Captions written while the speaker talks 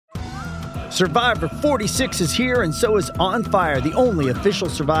Survivor 46 is here, and so is On Fire, the only official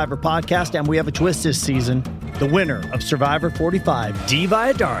Survivor podcast, and we have a twist this season. The winner of Survivor 45, Dee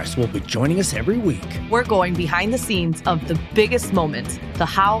Valladares, will be joining us every week. We're going behind the scenes of the biggest moments, the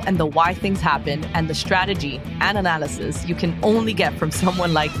how and the why things happen, and the strategy and analysis you can only get from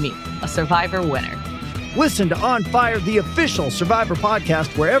someone like me, a Survivor winner. Listen to On Fire, the official Survivor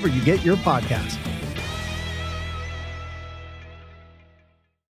podcast, wherever you get your podcasts.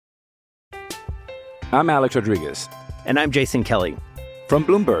 I'm Alex Rodriguez. And I'm Jason Kelly. From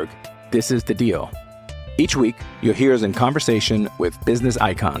Bloomberg, this is The Deal. Each week, you'll hear us in conversation with business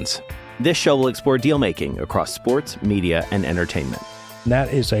icons. This show will explore deal-making across sports, media, and entertainment.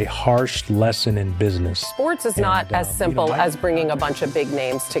 That is a harsh lesson in business. Sports is not as simple as bringing a bunch of big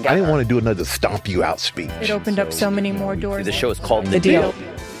names together. I didn't want to do another stomp you out speech. It opened up so many more doors. The show is called The Deal.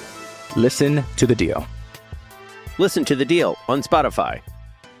 Listen to The Deal. Listen to The Deal on Spotify.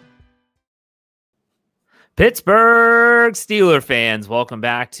 Pittsburgh Steelers fans, welcome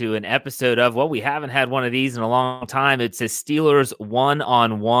back to an episode of, well, we haven't had one of these in a long time. It's a Steelers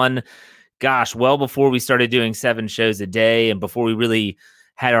one-on-one. Gosh, well before we started doing 7 shows a day and before we really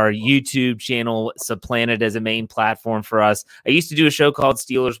had our YouTube channel supplanted as a main platform for us. I used to do a show called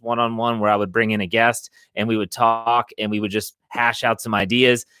Steelers One-on-One where I would bring in a guest and we would talk and we would just hash out some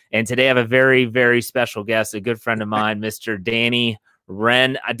ideas. And today I have a very, very special guest, a good friend of mine, Mr. Danny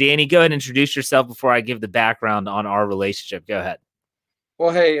Wren. Danny, go ahead and introduce yourself before I give the background on our relationship. Go ahead.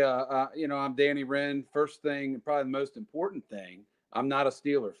 Well, hey, I'm Danny Wren. First thing, probably the most important thing, I'm not a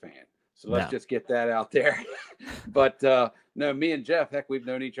Steeler fan. So let's just get that out there. But no, me and Jeff, heck, we've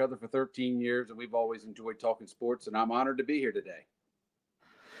known each other for 13 years and we've always enjoyed talking sports, and I'm honored to be here today.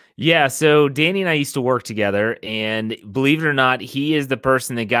 Yeah, so Danny and I used to work together, and believe it or not, he is the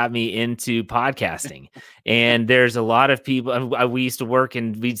person that got me into podcasting. And there's a lot of people, we used to work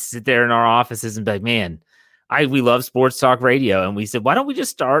and we'd sit there in our offices and be like, man, we love sports talk radio. And we said, why don't we just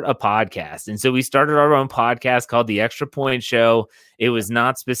start a podcast? And so we started our own podcast called The Extra Point Show. It was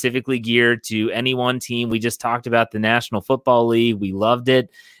not specifically geared to any one team. We just talked about the National Football League. We loved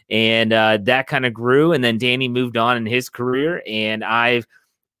it. And that kind of grew. And then Danny moved on in his career, and I've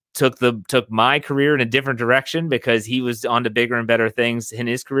took my career in a different direction because he was on to bigger and better things in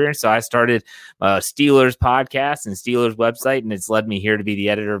his career. So I started Steelers podcast and Steelers website, and it's led me here to be the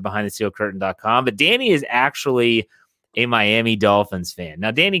editor of BehindTheSteelCurtain.com. But Danny is actually a Miami Dolphins fan.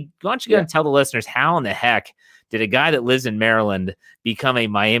 Now, Danny, why don't you go and tell the listeners how in the heck did a guy that lives in Maryland become a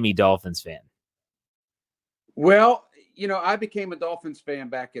Miami Dolphins fan? Well, I became a Dolphins fan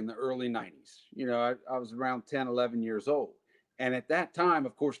back in the early 90s. I was around 10, 11 years old. And at that time,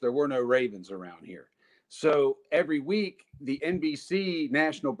 of course, there were no Ravens around here. So every week, the NBC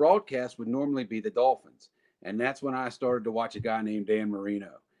national broadcast would normally be the Dolphins. And that's when I started to watch a guy named Dan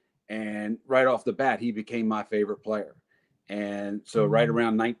Marino. And right off the bat, he became my favorite player. And so right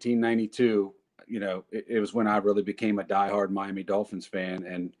around 1992, it was when I really became a diehard Miami Dolphins fan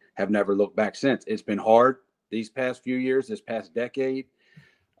and have never looked back since. It's been hard these past few years, this past decade.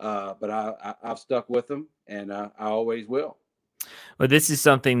 But I've stuck with them, and I always will. Well, this is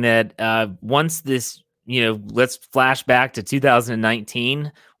something that once this, let's flash back to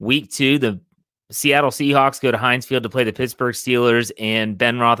 2019, week 2, the Seattle Seahawks go to Heinz Field to play the Pittsburgh Steelers, and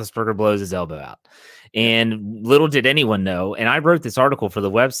Ben Roethlisberger blows his elbow out. And little did anyone know, and I wrote this article for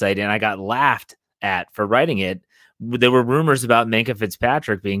the website, and I got laughed at for writing it. There were rumors about Minkah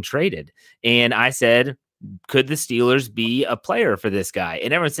Fitzpatrick being traded. And I said, could the Steelers be a player for this guy?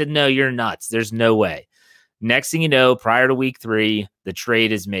 And everyone said, no, you're nuts. There's no way. Next thing you know, prior to week 3, the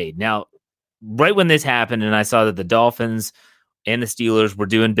trade is made. Now, right when this happened and I saw that the Dolphins and the Steelers were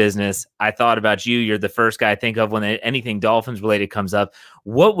doing business, I thought about you. You're the first guy I think of when anything Dolphins related comes up.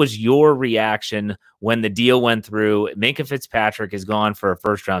 What was your reaction when the deal went through? Minkah Fitzpatrick is gone for a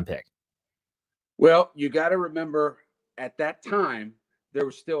first-round pick. Well, you got to remember at that time, there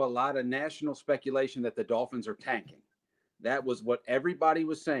was still a lot of national speculation that the Dolphins are tanking. That was what everybody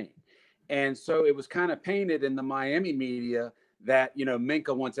was saying. And so it was kind of painted in the Miami media that,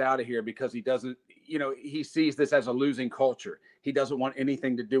 Minkah wants out of here because he doesn't, he sees this as a losing culture. He doesn't want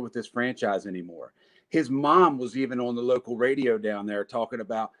anything to do with this franchise anymore. His mom was even on the local radio down there talking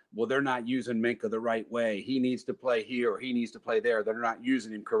about, well, they're not using Minkah the right way. He needs to play here or he needs to play there. They're not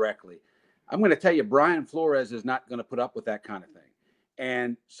using him correctly. I'm going to tell you, Brian Flores is not going to put up with that kind of thing.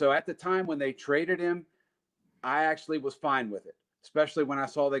 And so at the time when they traded him, I actually was fine with it, especially when I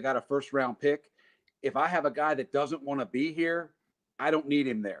saw they got a first-round pick. If I have a guy that doesn't want to be here, I don't need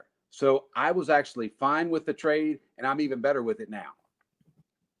him there. So I was actually fine with the trade, and I'm even better with it now.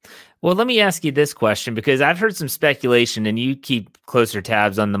 Well, let me ask you this question, because I've heard some speculation, and you keep closer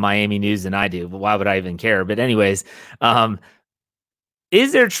tabs on the Miami news than I do, but why would I even care? But anyways,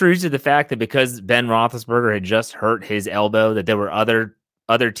 is there truth to the fact that because Ben Roethlisberger had just hurt his elbow, that there were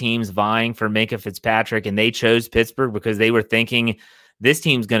other teams vying for Minkah Fitzpatrick, and they chose Pittsburgh because they were thinking this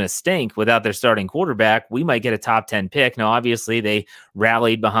team's going to stink without their starting quarterback? We might get a top 10 pick. Now, obviously, they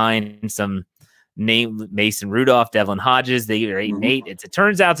rallied behind some name Mason Rudolph, Devlin Hodges. They are 8-8. It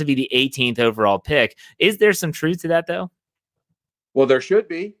turns out to be the 18th overall pick. Is there some truth to that, though? Well, there should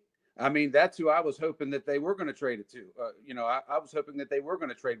be. I mean, that's who I was hoping that they were going to trade it to. I was hoping that they were going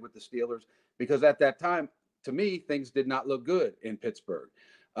to trade with the Steelers, because at that time, to me, things did not look good in Pittsburgh.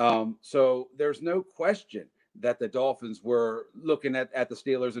 So there's no question that the Dolphins were looking at the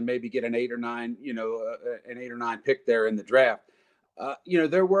Steelers and maybe get an 8 or 9 pick there in the draft.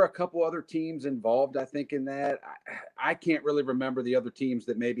 There were a couple other teams involved, I think, in that. I can't really remember the other teams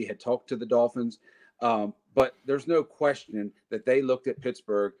that maybe had talked to the Dolphins. But there's no question that they looked at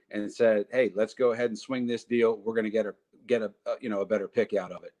Pittsburgh and said, "Hey, let's go ahead and swing this deal. We're going to get a better pick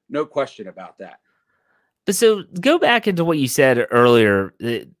out of it." No question about that. So go back into what you said earlier.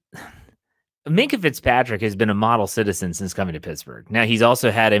 Minkah Fitzpatrick has been a model citizen since coming to Pittsburgh. Now, he's also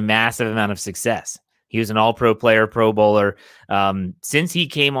had a massive amount of success. He was an all-pro player, Pro Bowler. Since he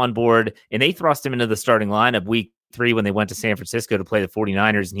came on board, and they thrust him into the starting lineup week 3 when they went to San Francisco to play the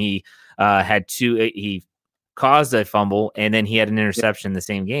 49ers, and he he caused a fumble, and then he had an interception in the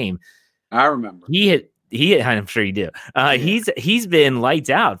same game. I remember. I'm sure you do. He's been lights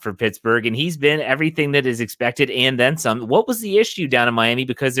out for Pittsburgh, and he's been everything that is expected and then some. What was the issue down in Miami?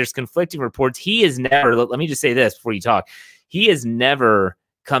 Because there's conflicting reports. He has never, let me just say this before you talk, he has never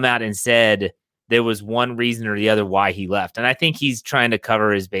come out and said there was one reason or the other why he left. And I think he's trying to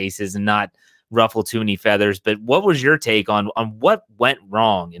cover his bases and not ruffle too many feathers. But what was your take on what went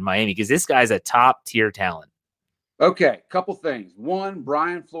wrong in Miami? Because this guy's a top tier talent. Okay, couple things. One,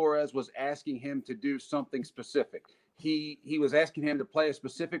 Brian Flores was asking him to do something specific. He was asking him to play a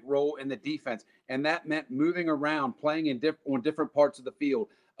specific role in the defense, and that meant moving around, playing on different parts of the field,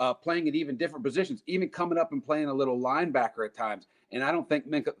 playing at even different positions, even coming up and playing a little linebacker at times. And I don't think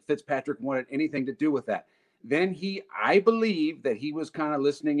Minkah Fitzpatrick wanted anything to do with that. Then I believe that he was kind of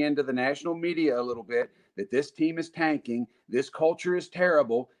listening into the national media a little bit, that this team is tanking, this culture is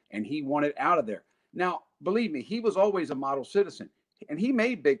terrible, and he wanted out of there. Now, believe me, he was always a model citizen, and he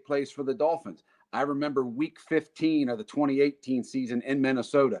made big plays for the Dolphins. I remember week 15 of the 2018 season in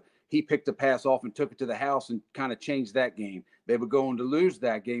Minnesota. He picked a pass off and took it to the house and kind of changed that game. They were going to lose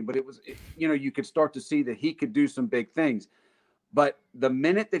that game, but you could start to see that he could do some big things. But the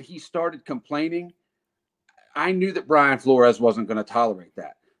minute that he started complaining, I knew that Brian Flores wasn't going to tolerate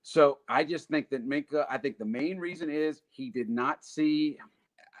that. So I just think that Minkah, I think the main reason is he did not see –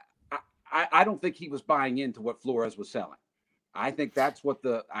 I don't think he was buying into what Flores was selling. I think that's what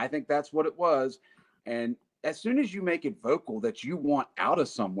it was. And as soon as you make it vocal that you want out of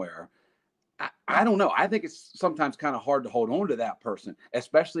somewhere, I don't know. I think it's sometimes kind of hard to hold on to that person,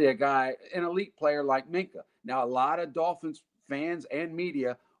 especially an elite player like Minkah. Now, a lot of Dolphins fans and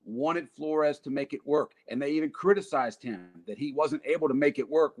media wanted Flores to make it work, and they even criticized him that he wasn't able to make it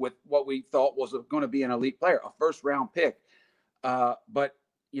work with what we thought was going to be an elite player, a first-round pick. But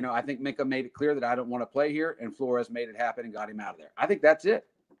I think Minkah made it clear that I don't want to play here, and Flores made it happen and got him out of there. I think that's it.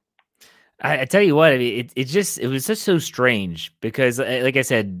 I tell you what, it was just so strange because, like I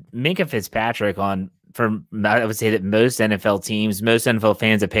said, Minkah Fitzpatrick I would say that most NFL teams, most NFL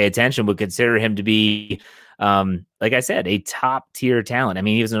fans that pay attention would consider him to be, like I said, a top tier talent. I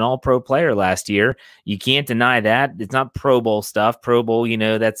mean, he was an all-pro player last year. You can't deny that. It's not Pro Bowl stuff. Pro Bowl,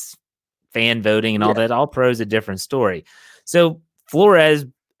 that's fan voting and all that. All pro is a different story. So Flores,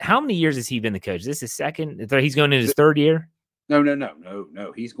 how many years has he been the coach? Is this his second? He's going into his third year?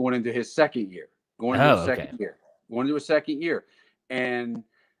 No. He's going into his second year. Going into his second year. And,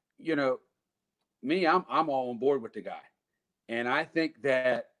 me, I'm all on board with the guy. And I think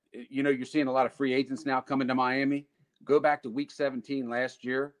that, you're seeing a lot of free agents now coming to Miami. Go back to week 17 last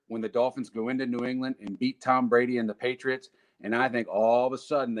year when the Dolphins go into New England and beat Tom Brady and the Patriots. And I think all of a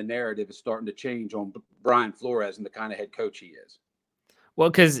sudden the narrative is starting to change on Brian Flores and the kind of head coach he is. Well,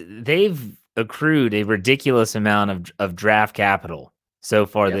 because they've accrued a ridiculous amount of draft capital so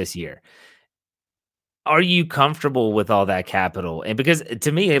far this year. Are you comfortable with all that capital? And because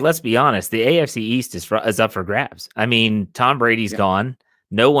to me, let's be honest, the AFC East is up for grabs. I mean, Tom Brady's gone.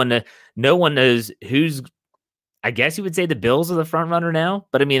 No one knows who's. I guess you would say the Bills are the front runner now.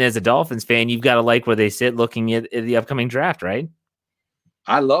 But I mean, as a Dolphins fan, you've got to like where they sit looking at the upcoming draft, right?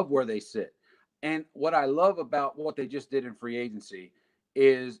 I love where they sit. And what I love about what they just did in free agency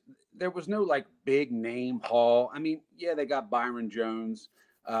is there was no like big name haul. I mean, yeah, they got Byron Jones,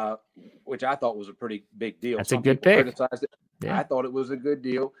 which I thought was a pretty big deal. That's Some a good people pick. criticized it. Yeah. I thought it was a good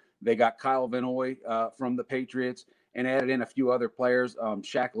deal. They got Kyle Vinoy from the Patriots and added in a few other players.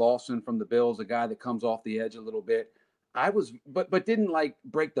 Shaq Lawson from the Bills, a guy that comes off the edge a little bit. But didn't like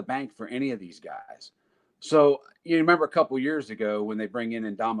break the bank for any of these guys. So you remember a couple years ago when they bring in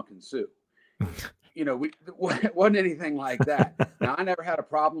Ndamukong Suh. We wasn't anything like that. Now, I never had a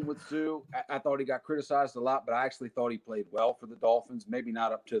problem with Suh. I thought he got criticized a lot, but I actually thought he played well for the Dolphins. Maybe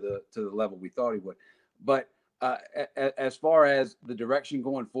not up to the level we thought he would. But as far as the direction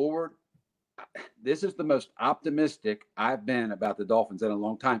going forward, this is the most optimistic I've been about the Dolphins in a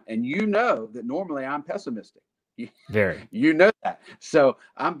long time. And you know that normally I'm pessimistic. Very. You know that. So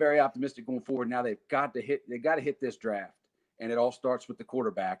I'm very optimistic going forward. Now they've got to hit this draft, and it all starts with the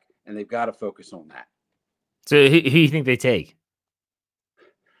quarterback, and they've got to focus on that. So who do you think they take?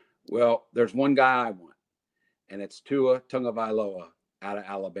 Well, there's one guy I want, and it's Tua Tagovailoa out of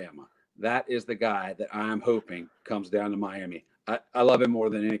Alabama. That is the guy that I'm hoping comes down to Miami. I love him more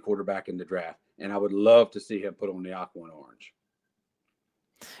than any quarterback in the draft, and I would love to see him put on the aqua and orange.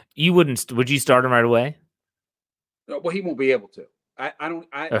 Would you start him right away? Well, he won't be able to.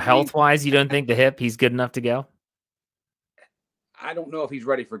 Health-wise, you don't think the hip, he's good enough to go? I don't know if he's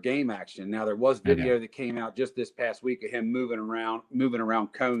ready for game action. Now, there was video that came out just this past week of him moving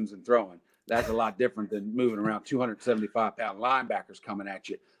around cones and throwing. That's a lot different than moving around 275-pound linebackers coming at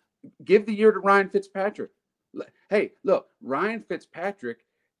you. Give the year to Ryan Fitzpatrick. Hey, look, Ryan Fitzpatrick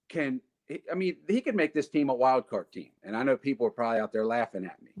he could make this team a wild card team. And I know people are probably out there laughing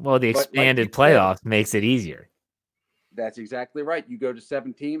at me. Well, the expanded playoffs makes it easier. That's exactly right. You go to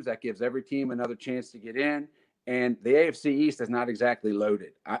 7 teams. That gives every team another chance to get in. And the AFC East is not exactly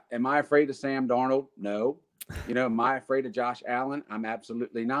loaded. Am I afraid of Sam Darnold? No. Am I afraid of Josh Allen? I'm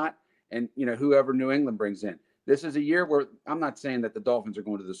absolutely not. And, whoever New England brings in. This is a year where I'm not saying that the Dolphins are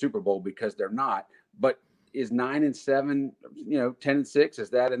going to the Super Bowl because they're not. But is 9-7, 10-6, is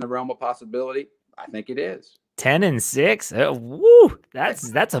that in the realm of possibility? I think it is. 10-6? Oh, woo!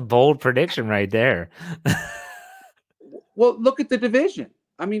 That's a bold prediction right there. Well, look at the division.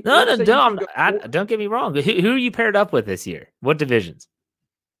 I mean, don't get me wrong. Who are you paired up with this year? What divisions?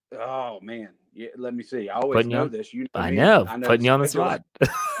 Oh man, yeah. Let me see. I always know this. I know. Putting you on the spot.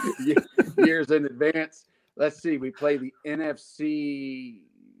 Years in advance. Let's see. We play the NFC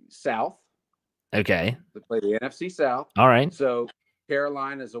South. Okay. We play the NFC South. All right. So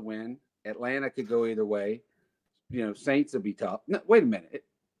Carolina's a win. Atlanta could go either way. Saints would be tough. No, wait a minute.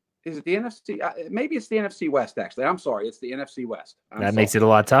 Is it the NFC? Maybe it's the NFC West, actually. I'm sorry. It's the NFC West. That makes it a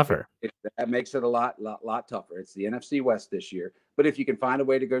lot tougher. That makes it a lot tougher. It's the NFC West this year. But if you can find a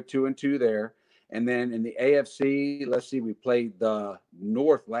way to go 2-2 there, and then in the AFC, let's see, we played the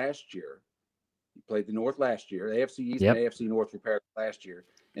North last year. The AFC East and AFC North were paired last year.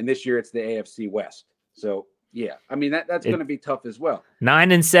 And this year it's the AFC West. So, yeah. I mean, that's going to be tough as well.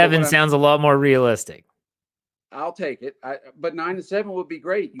 9-7 sounds a lot more realistic. I'll take it. But 9-7 would be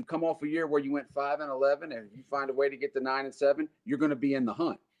great. You come off a year where you went 5-11, and you find a way to get to 9-7, you're going to be in the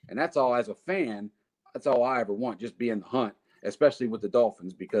hunt. And that's all, as a fan, that's all I ever want, just be in the hunt, especially with the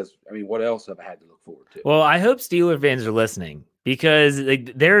Dolphins, because, I mean, what else have I had to look forward to? Well, I hope Steeler fans are listening, because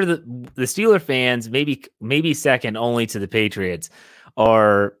they're the Steeler fans, maybe second only to the Patriots,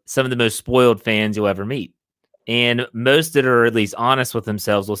 are some of the most spoiled fans you'll ever meet. And most that are at least honest with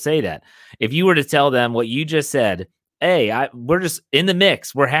themselves will say that. If you were to tell them what you just said, hey, we're just in the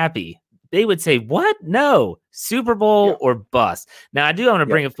mix, we're happy, they would say, what? No, Super Bowl or bust. Now, I do want to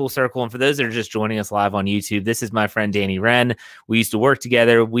bring it full circle. And for those that are just joining us live on YouTube, this is my friend Danny Wren. We used to work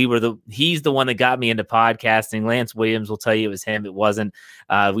together. He's the one that got me into podcasting. Lance Williams will tell you it was him. It wasn't.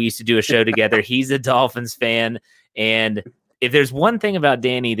 We used to do a show together. He's a Dolphins fan. And if there's one thing about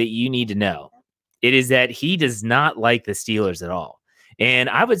Danny that you need to know, it is that he does not like the Steelers at all. And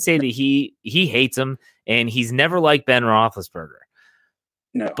I would say that he hates them, and he's never liked Ben Roethlisberger.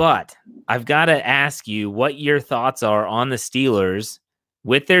 No. But I've got to ask you what your thoughts are on the Steelers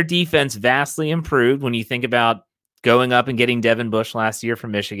with their defense vastly improved when you think about going up and getting Devin Bush last year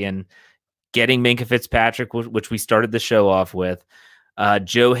from Michigan, getting Minkah Fitzpatrick, which we started the show off with,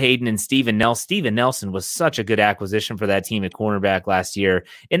 Joe Hayden and Steven Nelson. Steven Nelson was such a good acquisition for that team at cornerback last year.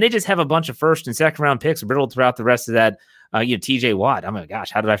 And they just have a bunch of first and second round picks riddled throughout the rest of that. TJ Watt. Oh my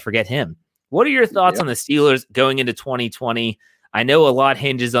gosh, how did I forget him? What are your thoughts on the Steelers going into 2020? I know a lot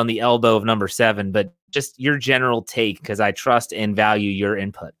hinges on the elbow of number 7, but just your general take, because I trust and value your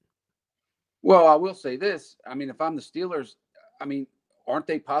input. Well, I will say this. I mean, if I'm the Steelers, I mean, aren't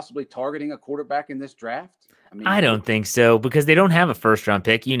they possibly targeting a quarterback in this draft? I don't think so, because they don't have a first-round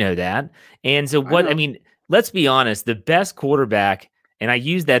pick. You know that. And so let's be honest, the best quarterback, and I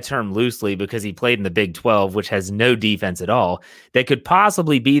use that term loosely because he played in the Big 12, which has no defense at all, that could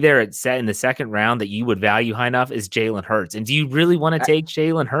possibly be there in the second round that you would value high enough is Jalen Hurts. And do you really want to take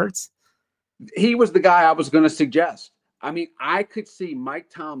Jalen Hurts? He was the guy I was going to suggest. I mean, I could see Mike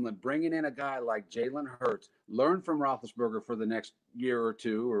Tomlin bringing in a guy like Jalen Hurts, learn from Roethlisberger for the next year or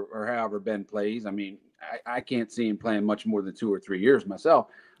two, or however Ben plays. I mean, I can't see him playing much more than 2 or 3 years myself.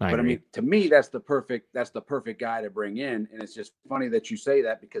 But I mean, to me, that's the perfect guy to bring in. And it's just funny that you say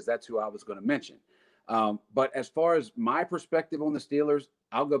that, because that's who I was going to mention. But as far as my perspective on the Steelers,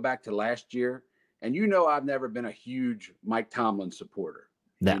 I'll go back to last year. And I've never been a huge Mike Tomlin supporter.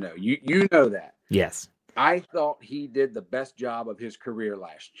 No. You know that. Yes. I thought he did the best job of his career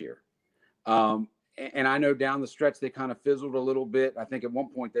last year. And I know down the stretch they kind of fizzled a little bit. I think at one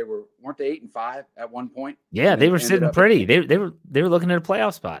point weren't they 8-5 at one point? Yeah, they were sitting pretty. They were looking at a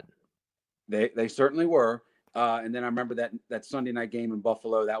playoff spot. They certainly were. And then I remember that Sunday night game in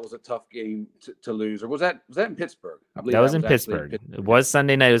Buffalo. That was a tough game to lose. Or was that in Pittsburgh? I believe that was in Pittsburgh. It was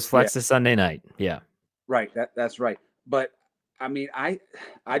Sunday night. It was flexed to Sunday night. Yeah. Right. That's right. But I mean, I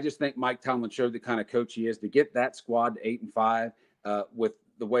just think Mike Tomlin showed the kind of coach he is to get that squad to 8-5 with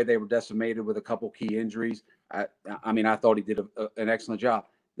the way they were decimated with a couple key injuries. I mean, I thought he did an excellent job.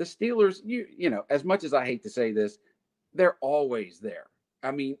 The Steelers, as much as I hate to say this, they're always there.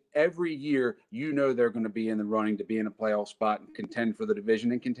 I mean, every year, they're going to be in the running to be in a playoff spot and contend for the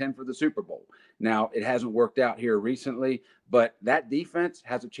division and contend for the Super Bowl. Now, it hasn't worked out here recently, but that defense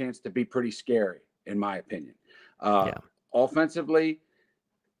has a chance to be pretty scary, in my opinion. Offensively,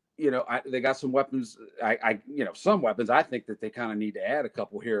 they got some weapons. Some weapons. I think that they kind of need to add a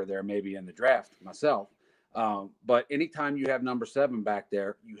couple here or there, maybe in the draft myself. But anytime you have number 7 back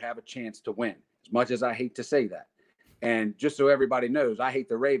there, you have a chance to win. As much as I hate to say that, and just so everybody knows, I hate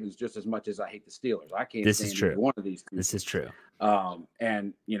the Ravens just as much as I hate the Steelers. I can't. This is true. One of these two. This is true.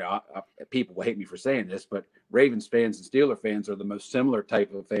 And people will hate me for saying this, but Ravens fans and Steeler fans are the most similar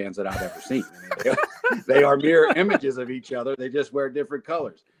type of fans that I've ever seen. I mean, they are mirror images of each other. They just wear different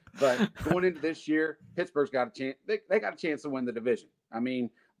colors. But going into this year, Pittsburgh's got a chance. They got a chance to win the division. I mean,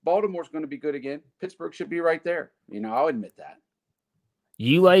 Baltimore's going to be good again. Pittsburgh should be right there. I'll admit that.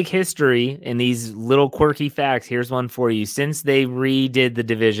 You like history and these little quirky facts. Here's one for you. Since they redid the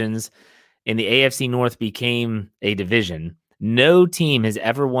divisions and the AFC North became a division, no team has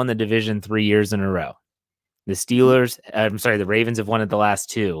ever won the division 3 years in a row. The Ravens have won it the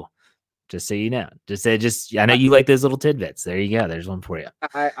last 2. Just so you know. I know you like those little tidbits. There you go. There's one for you.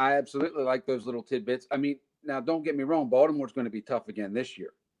 I absolutely like those little tidbits. I mean, now don't get me wrong. Baltimore's going to be tough again this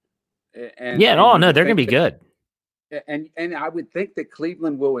year. They're going to be good. And I would think that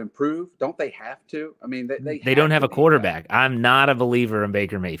Cleveland will improve. Don't they have to? I mean, they don't have a quarterback. I'm not a believer in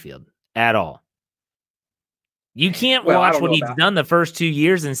Baker Mayfield at all. You can't watch what he's done the first 2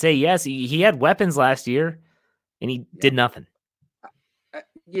 years and say, yes, he had weapons last year and he did nothing.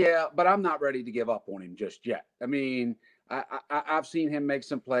 Yeah, but I'm not ready to give up on him just yet. I mean, I've seen him make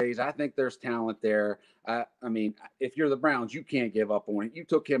some plays. I think there's talent there. I mean, if you're the Browns, you can't give up on him. You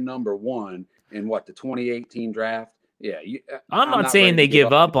took him number 1 in the 2018 draft. Yeah. I'm not saying they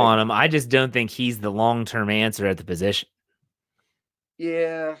give up on him. I just don't think he's the long-term answer at the position.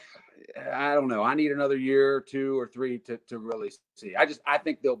 Yeah. I don't know. I need another year or 2 or 3 to really see. I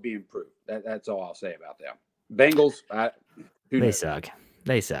think they'll be improved. That's all I'll say about them. Bengals, they suck.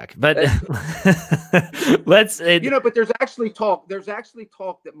 They suck. But but there's actually talk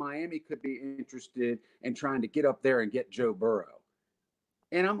that Miami could be interested in trying to get up there and get Joe Burrow.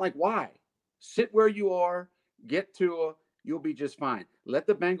 And I'm like, why? Sit where you are, get Tua, you'll be just fine. Let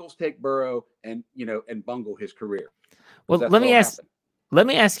the Bengals take Burrow and bungle his career. Well, let me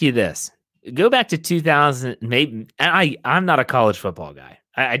ask you this. Go back to 2000. Maybe I'm not a college football guy.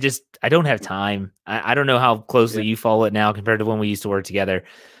 I don't have time. I don't know how closely you follow it now compared to when we used to work together.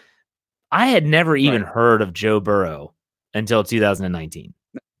 I had never even heard of Joe Burrow until 2019.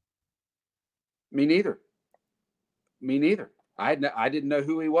 Me neither. I didn't know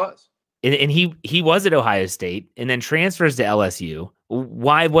who he was. And he was at Ohio State and then transfers to LSU.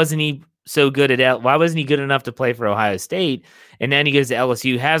 Why wasn't he so good why wasn't he good enough to play for Ohio State? And then he goes to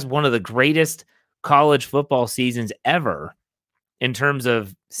LSU, has one of the greatest college football seasons ever in terms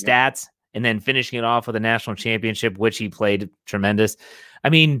of stats, and then finishing it off with a national championship, which he played tremendous. I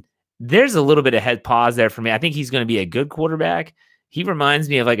mean, there's a little bit of head pause there for me. I think he's going to be a good quarterback. He reminds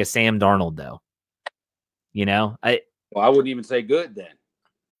me of like a Sam Darnold, though. I wouldn't even say good then.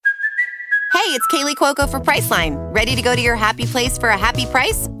 Hey, it's Kaylee Cuoco for Priceline. Ready to go to your happy place for a happy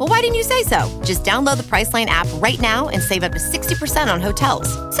price? Well, why didn't you say so? Just download the Priceline app right now and save up to 60% on hotels.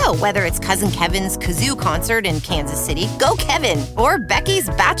 So whether it's Cousin Kevin's Kazoo Concert in Kansas City, go Kevin, or Becky's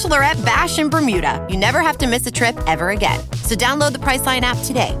Bachelorette Bash in Bermuda, you never have to miss a trip ever again. So download the Priceline app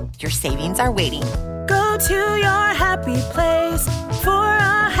today. Your savings are waiting. Go to your happy place for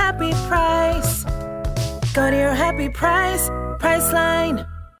a happy price. Go to your happy price, Priceline.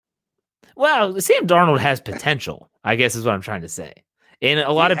 Well, Sam Darnold has potential, I guess is what I'm trying to say. And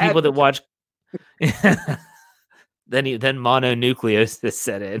a lot of people that watch then mononucleosis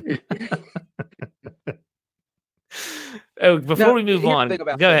set in. Before we move on,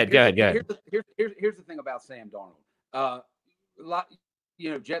 go ahead. Here's the thing about Sam Darnold.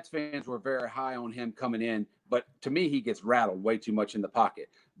 Jets fans were very high on him coming in, but to me, he gets rattled way too much in the pocket.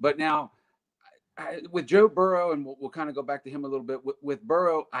 But now, with Joe Burrow, and we'll kind of go back to him a little bit. With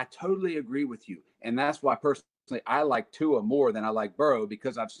Burrow, I totally agree with you. And that's why personally I like Tua more than I like Burrow,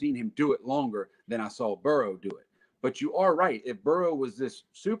 because I've seen him do it longer than I saw Burrow do it. But you are right. If Burrow was this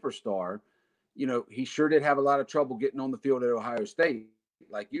superstar, he sure did have a lot of trouble getting on the field at Ohio State,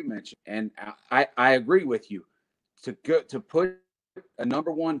 like you mentioned. And I agree with you. To put a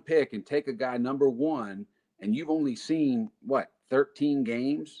number one pick and take a guy number one, and you've only seen 13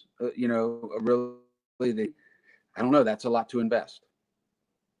 games, really, I don't know. That's a lot to invest.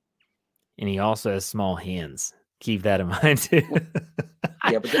 And he also has small hands. Keep that in mind too.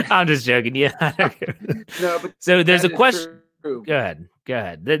 Yeah, but I'm just joking. Yeah. No, but so there's a question. True. Go ahead.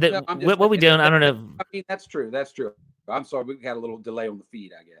 What we doing? I don't know. I mean, that's true. I'm sorry. We got a little delay on the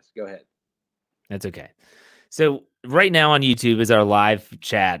feed, I guess. Go ahead. That's okay. So right now on YouTube is our live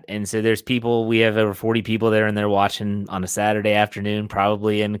chat. And so there's people, we have over 40 people there, and they're watching on a Saturday afternoon,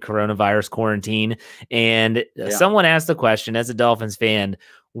 probably in coronavirus quarantine. And someone asked the question, as a Dolphins fan,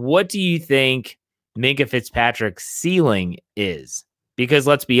 what do you think Minkah Fitzpatrick's ceiling is? Because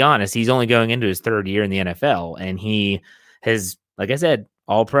let's be honest, he's only going into his third year in the NFL, and he has, like I said,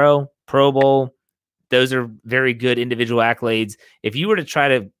 All-Pro, Pro Bowl. Those are very good individual accolades. If you were to try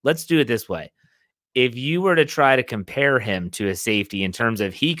to, let's do it this way. If you were to try to compare him to a safety in terms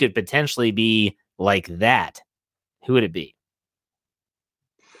of he could potentially be like that, who would it be?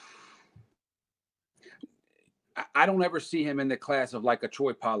 I don't ever see him in the class of like a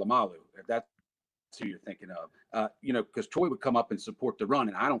Troy Polamalu, if that's who you're thinking of. Because Troy would come up and support the run,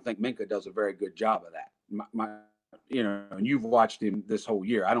 and I don't think Minkah does a very good job of that. And you've watched him this whole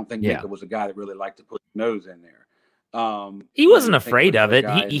year. I don't think Minkah was a guy that really liked to put his nose in there. He wasn't afraid of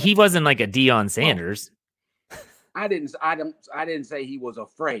it. He wasn't like a Deion Sanders. I didn't say he was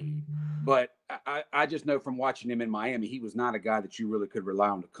afraid, but I just know from watching him in Miami, he was not a guy that you really could rely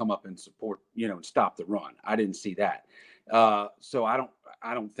on to come up and support, and stop the run. I didn't see that. So I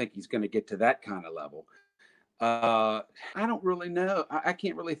don't think he's going to get to that kind of level. I don't really know. I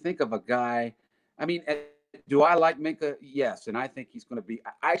can't really think of a guy. I mean, do I like Minkah? Yes. And I think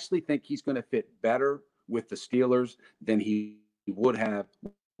I actually think he's going to fit better with the Steelers than he would have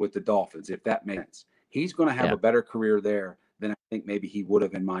with the Dolphins, if that makes sense. He's going to have a better career there than I think maybe he would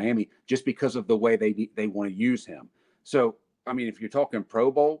have in Miami, just because of the way they want to use him. So, I mean, if you're talking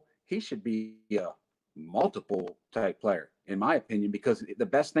Pro Bowl, he should be a multiple type player, in my opinion, because the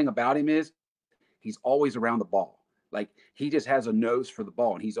best thing about him is he's always around the ball. Like, he just has a nose for the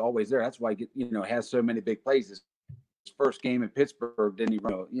ball, and he's always there. That's why he has so many big plays. His first game in Pittsburgh, didn't he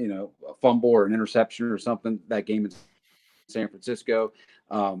run a fumble or an interception or something that game in San Francisco?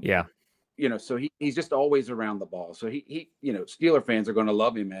 So he's just always around the ball. So he Steeler fans are going to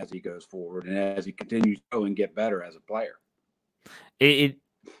love him as he goes forward and as he continues to go and get better as a player.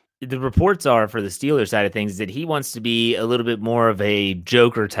 The reports are, for the Steelers side of things, that he wants to be a little bit more of a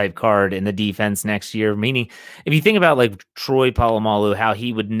Joker type card in the defense next year. Meaning, if you think about like Troy Polamalu, how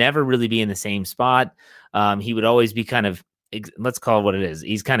he would never really be in the same spot. He would always be kind of, let's call it what it is.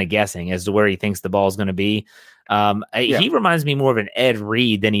 He's kind of guessing as to where he thinks the ball is going to be. He reminds me more of an Ed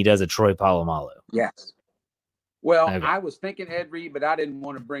Reed than he does a Troy Polamalu. Yes. Well, okay. I was thinking Ed Reed, but I didn't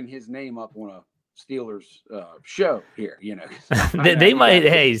want to bring his name up on a Steelers show here. They might.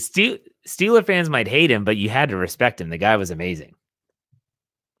 Hey, Steeler fans might hate him, but you had to respect him. The guy was amazing.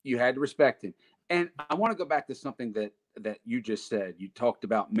 You had to respect him. And I want to go back to something that you just said. You talked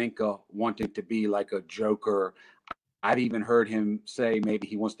about Minkah wanting to be like a Joker. I've even heard him say maybe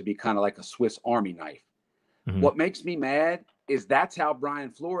he wants to be kind of like a Swiss Army knife. Mm-hmm. What makes me mad is that's how Brian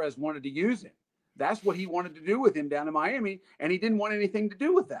Flores wanted to use him. That's what he wanted to do with him down in Miami, and he didn't want anything to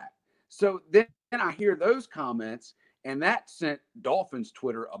do with that. So then I hear those comments, and that sent Dolphins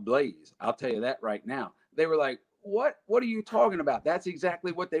Twitter ablaze. I'll tell you that right now. They were like, what are you talking about? That's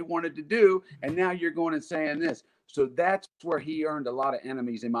exactly what they wanted to do. And now you're going and saying this. So that's where he earned a lot of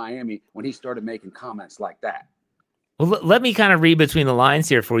enemies in Miami when he started making comments like that. Well, let me kind of read between the lines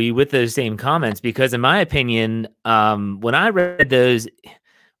here for you with those same comments, because in my opinion, when I read those,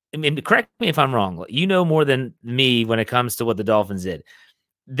 I mean, correct me if I'm wrong, you know more than me when it comes to what the Dolphins did.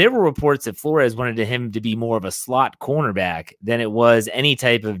 There were reports that Flores wanted him to be more of a slot cornerback than it was any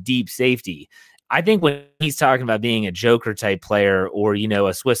type of deep safety. I think when he's talking about being a joker type player or, you know,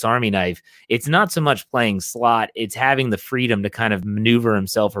 a Swiss Army knife, it's not so much playing slot. It's having the freedom to kind of maneuver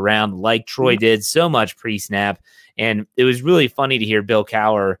himself around like Troy did so much pre-snap. And it was really funny to hear Bill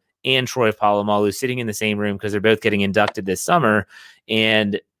Cowher and Troy Polamalu sitting in the same room because they're both getting inducted this summer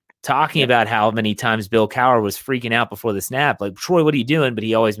and talking about how many times Bill Cowher was freaking out before the snap. Like, Troy, what are you doing? But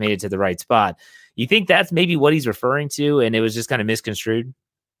he always made it to the right spot. You think that's maybe what he's referring to and it was just kind of misconstrued?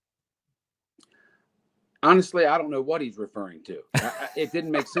 Honestly, I don't know what he's referring to. It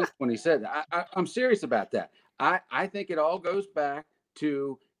didn't make sense when he said that. I'm serious about that. I think it all goes back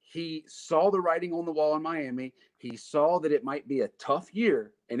to he saw the writing on the wall in Miami. He saw that it might be a tough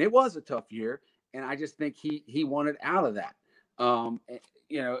year, and it was a tough year. And I just think he wanted out of that.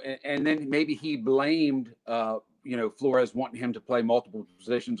 You know, and then maybe he blamed, you know, Flores wanting him to play multiple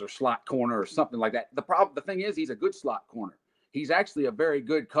positions or slot corner or something like that. The thing is, he's a good slot corner. He's actually a very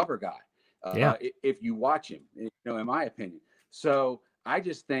good cover guy. If you watch him, you know, in my opinion. So I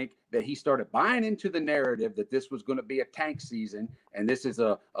just think that he started buying into the narrative that this was going to be a tank season and this is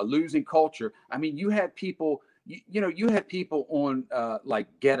a losing culture. I mean, you had people, you had people on like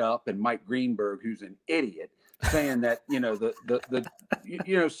Get Up and Mike Greenberg, who's an idiot, saying that, you know,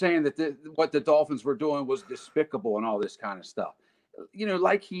 saying that what the Dolphins were doing was despicable and all this kind of stuff. You know,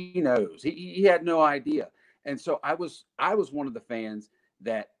 like he knows, he had no idea. And so I was one of the fans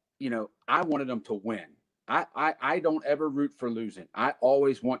that, you know, I wanted them to win. I don't ever root for losing. I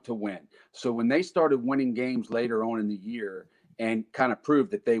always want to win. So when they started winning games later on in the year and kind of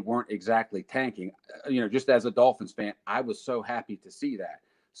proved that they weren't exactly tanking, you know, just as a Dolphins fan, I was so happy to see that.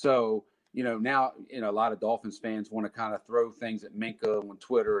 So, you know, now, you know, a lot of Dolphins fans want to kind of throw things at Minka on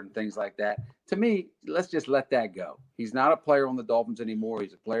Twitter and things like that. To me, let's just let that go. He's not a player on the Dolphins anymore.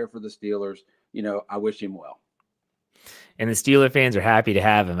 He's a player for the Steelers. You know, I wish him well. And the Steeler fans are happy to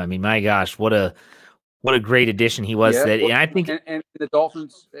have him. I mean, my gosh, what a great addition he was. And I think and the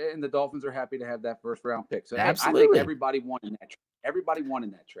Dolphins are happy to have that first round pick. So absolutely. I think everybody won in that trade. Everybody won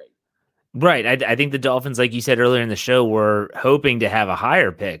in that trade. Right. I think the Dolphins, like you said earlier in the show, were hoping to have a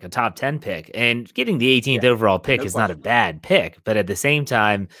higher pick, a top 10 pick, and getting the 18th overall pick is not a bad pick. But at the same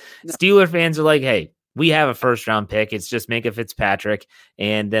time, Steeler fans are like, hey, we have a first round pick. It's just Minkah Fitzpatrick,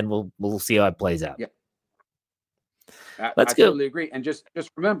 and then we'll see how it plays out. Yeah. I totally agree. And just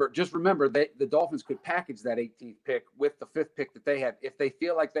remember the Dolphins could package that 18th pick with the 5th pick that they have. If they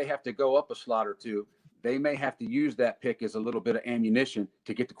feel like they have to go up a slot or two, they may have to use that pick as a little bit of ammunition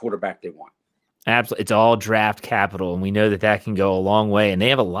to get the quarterback they want. Absolutely. It's all draft capital, and we know that can go a long way. And they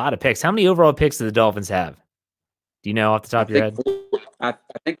have a lot of picks. How many overall picks do the Dolphins have? Do you know off the top of your head? I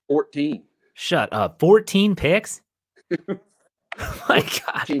think 14. Shut up. 14 picks? Oh my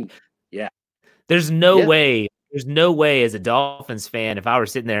God. 14. Yeah. There's no way. There's no way as a Dolphins fan, if I were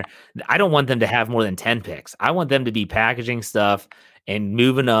sitting there, I don't want them to have more than 10 picks. I want them to be packaging stuff and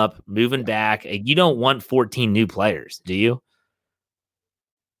moving up, moving back. You don't want 14 new players, do you?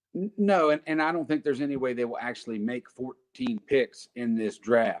 No, and I don't think there's any way they will actually make 14 picks in this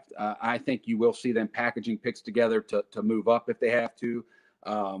draft. I think you will see them packaging picks together to move up if they have to.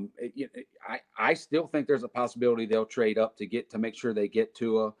 I still think there's a possibility they'll trade up to make sure they get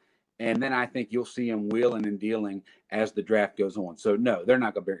Tua. And then I think you'll see them wheeling and dealing as the draft goes on. So, no, they're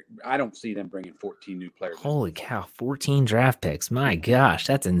not going to I don't see them bringing 14 new players. Holy cow, 14 draft picks. My gosh,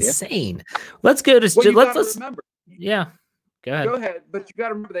 that's insane. Yeah. Let's go to let's remember. Yeah. Go ahead. Go ahead, but you got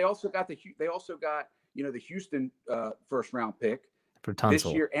to remember they also got the Houston first round pick for Tunsil this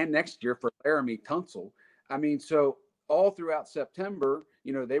year and next year for Laramie Tunsil. I mean, so all throughout September,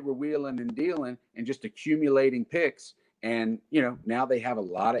 you know, they were wheeling and dealing and just accumulating picks. And, you know, now they have a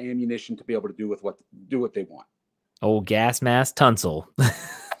lot of ammunition to be able to do what they want. Old gas mask Tunsil.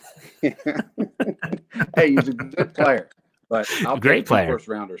 Hey, he's a good player, but I'll great player. First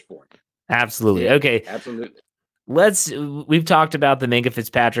rounders for him. Absolutely. Yeah, okay. Absolutely. We've talked about the Minkah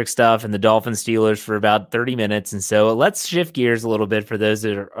Fitzpatrick stuff and the Dolphins Steelers for about 30 minutes. And so let's shift gears a little bit for those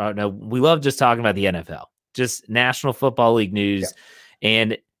that are, we love just talking about the NFL, just National Football League news. Yeah.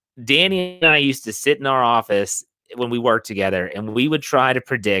 And Danny and I used to sit in our office when we worked together, and we would try to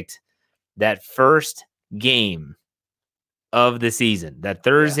predict that first game of the season, that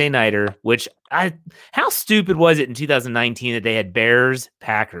Thursday nighter, which how stupid was it in 2019 that they had Bears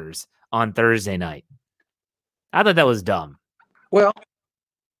Packers on Thursday night? I thought that was dumb. Well,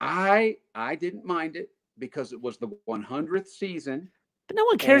 I didn't mind it because it was the 100th season. But no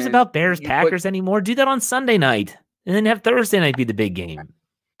one cares about Bears Packers anymore. Do that on Sunday night and then have Thursday night be the big game.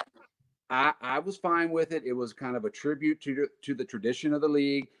 I was fine with it. It was kind of a tribute to the tradition of the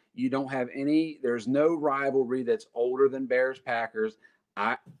league. You don't have there's no rivalry that's older than Bears Packers.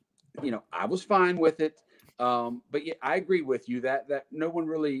 I was fine with it. But yeah, I agree with you that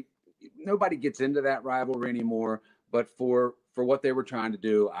nobody gets into that rivalry anymore. But for what they were trying to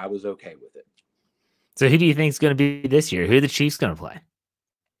do, I was okay with it. So who do you think is going to be this year? Who are the Chiefs going to play?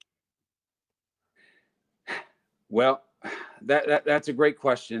 Well, that's a great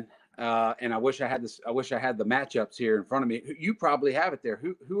question. And I wish I had this. I wish I had the matchups here in front of me. You probably have it there.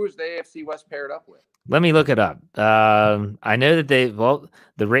 Who is the AFC West paired up with? Let me look it up. I know that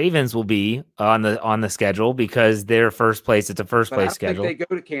the Ravens will be on the schedule because they're first place. It's a first place schedule. I think they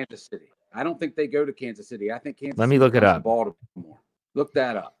go to Kansas City. I don't think they go to Kansas City. I think Kansas. Let me look it up. Baltimore. Look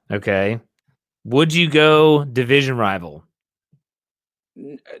that up. Okay. Would you go division rival?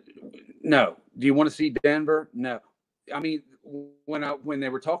 No. Do you want to see Denver? No. I mean, when they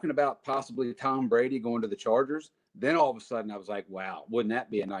were talking about possibly Tom Brady going to the Chargers, then all of a sudden I was like, wow, wouldn't that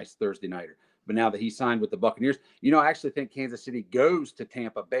be a nice Thursday nighter? But now that he signed with the Buccaneers, I actually think Kansas City goes to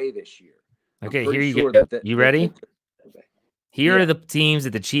Tampa Bay this year. Okay, here you go. You ready? Here are the teams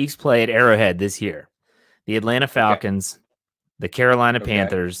that the Chiefs play at Arrowhead this year. The Atlanta Falcons, the Carolina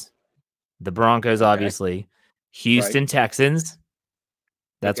Panthers, the Broncos, obviously, Houston Texans.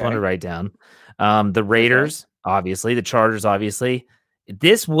 That's one to write down. The Raiders, obviously, the Chargers, obviously.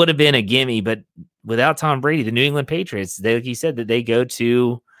 This would have been a gimme, but without Tom Brady, the New England Patriots, like you said, that they go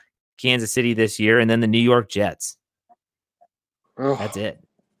to Kansas City this year, and then the New York Jets. Oh. That's it.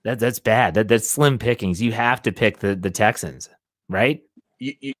 That's bad. That's slim pickings. You have to pick the Texans, right?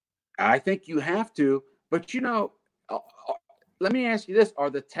 I think you have to, but let me ask you this. Are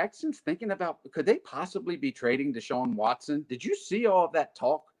the Texans thinking about, could they possibly be trading Deshaun Watson? Did you see all of that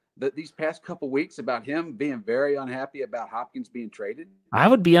talk these past couple weeks about him being very unhappy about Hopkins being traded? I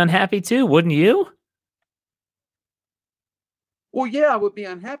would be unhappy too, wouldn't you? Well, yeah, I would be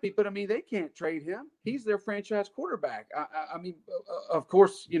unhappy, but I mean, they can't trade him. He's their franchise quarterback. I mean, of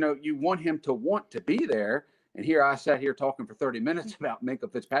course, you want him to want to be there. And here I sat here talking for 30 minutes about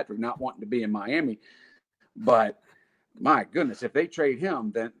Minkah Fitzpatrick not wanting to be in Miami. But my goodness, if they trade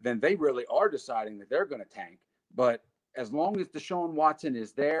him, then they really are deciding that they're going to tank. But as long as Deshaun Watson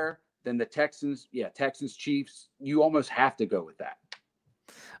is there, then the Texans, Chiefs, you almost have to go with that.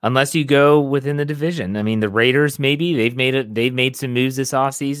 Unless you go within the division. I mean, the Raiders, maybe they've made some moves this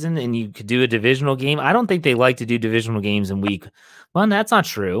offseason, and you could do a divisional game. I don't think they like to do divisional games in week. Well, that's not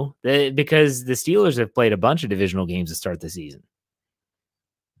true because the Steelers have played a bunch of divisional games to start the season.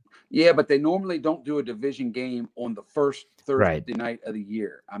 Yeah, but they normally don't do a division game on the first Thursday night of the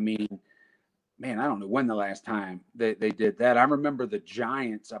year. I mean, man, I don't know when the last time they did that. I remember the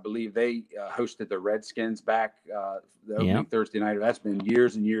Giants, I believe they hosted the Redskins back the opening Thursday night. That's been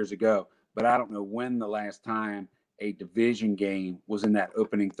years and years ago. But I don't know when the last time a division game was in that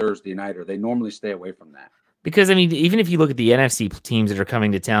opening Thursday night, or they normally stay away from that. Because, I mean, even if you look at the NFC teams that are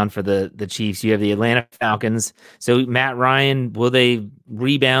coming to town for the Chiefs, you have the Atlanta Falcons. So Matt Ryan, will they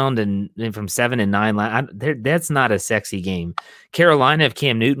rebound and from 7-9? That's not a sexy game. Carolina, if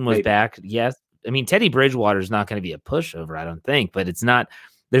Cam Newton was back, yes. I mean, Teddy Bridgewater is not going to be a pushover, I don't think, but it's not.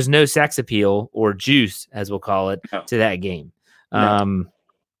 There's no sex appeal or juice, as we'll call it, to that game. No.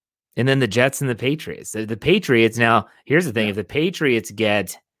 And then the Jets and the Patriots. The Patriots, now, here's the thing. If the Patriots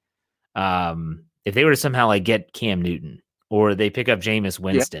get if they were to somehow get Cam Newton or they pick up Jameis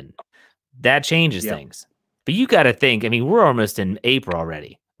Winston, that changes things. But you got to think, I mean, we're almost in April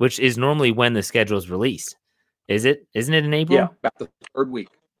already, which is normally when the schedule is released. Isn't it in April? Yeah, about the third week.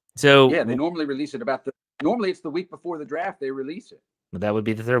 So they normally release it normally it's the week before the draft they release it. That would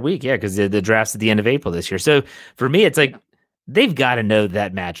be the third week, because the draft's at the end of April this year. So for me, it's like they've got to know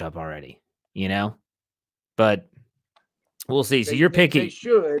that matchup already, But we'll see. So you're picking. They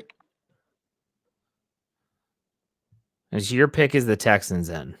should. And so your pick is the Texans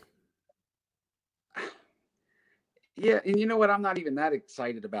then. Yeah, and you know what? I'm not even that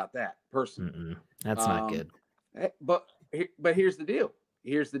excited about that personally. That's not good. But here's the deal.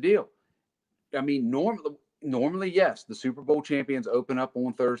 I mean, normally, yes, the Super Bowl champions open up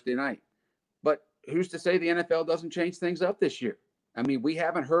on Thursday night. But who's to say the NFL doesn't change things up this year? I mean, we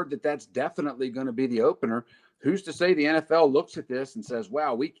haven't heard that that's definitely going to be the opener. Who's to say the NFL looks at this and says,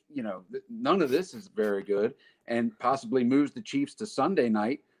 wow, none of this is very good, and possibly moves the Chiefs to Sunday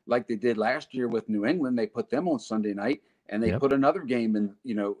night like they did last year with New England. They put them on Sunday night, and they put another game in,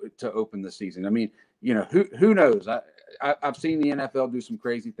 to open the season. I mean, who knows? I've seen the NFL do some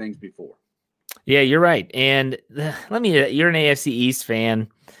crazy things before. Yeah, you're right. And you're an AFC East fan.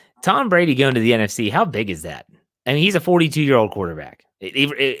 Tom Brady going to the NFC, how big is that? I mean, he's a 42-year-old quarterback.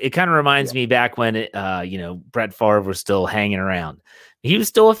 It kind of reminds me back when, Brett Favre was still hanging around. He was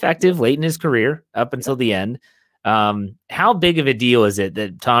still effective late in his career up until the end. How big of a deal is it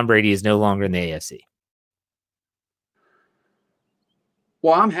that Tom Brady is no longer in the AFC?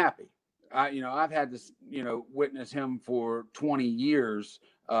 Well, I'm happy. I've had this, witness him for 20 years,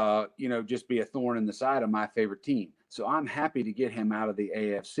 just be a thorn in the side of my favorite team. So I'm happy to get him out of the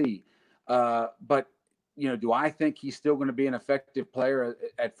AFC. But do I think he's still going to be an effective player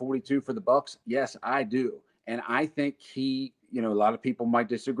at 42 for the Bucs? Yes, I do. And I think he, a lot of people might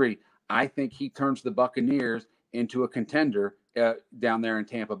disagree. I think he turns the Buccaneers into a contender down there in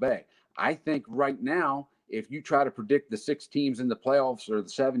Tampa Bay. I think right now, if you try to predict the 6 teams in the playoffs or the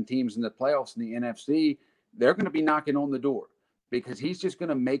 7 teams in the playoffs in the NFC, they're going to be knocking on the door because he's just going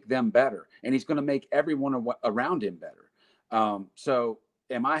to make them better, and he's going to make everyone around him better. So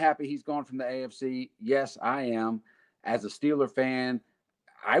am I happy he's gone from the AFC? Yes, I am. As a Steeler fan,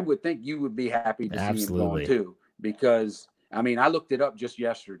 I would think you would be happy to see him gone too, because, I mean, I looked it up just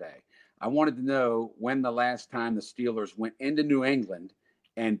yesterday. I wanted to know when the last time the Steelers went into New England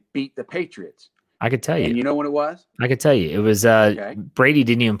and beat the Patriots. I could tell you. And you know when it was? I could tell you. It was Brady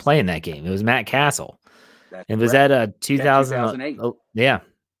didn't even play in that game. It was Matt Castle. It was at 2008. Yeah.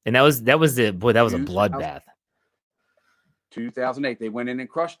 And that was a bloodbath. 2008. They went in and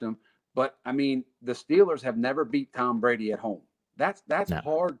crushed them. But I mean, the Steelers have never beat Tom Brady at home. That's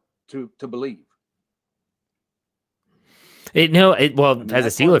hard to believe. As a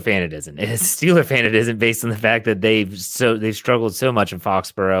Steeler fan, it isn't. As a Steeler fan, it isn't, based on the fact that they've struggled so much in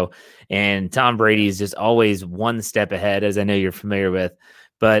Foxborough, and Tom Brady is just always one step ahead, as I know you're familiar with.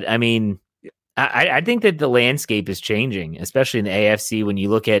 But I mean, I think that the landscape is changing, especially in the AFC. When you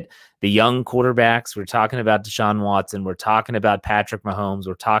look at the young quarterbacks, we're talking about Deshaun Watson, we're talking about Patrick Mahomes,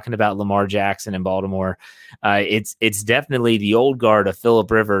 we're talking about Lamar Jackson in Baltimore. It's definitely the old guard of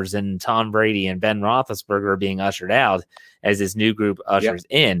Phillip Rivers and Tom Brady and Ben Roethlisberger are being ushered out as this new group ushers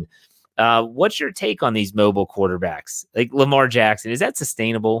in. What's your take on these mobile quarterbacks like Lamar Jackson? Is that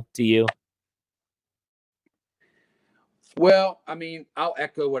sustainable to you? Well, I mean, I'll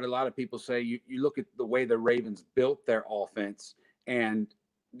echo what a lot of people say. You look at the way the Ravens built their offense, and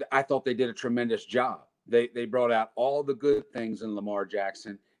I thought they did a tremendous job. They brought out all the good things in Lamar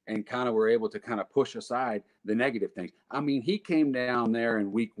Jackson and kind of were able to kind of push aside the negative things. I mean, he came down there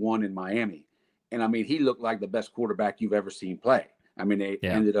in week 1 in Miami, and I mean, he looked like the best quarterback you've ever seen play. I mean, they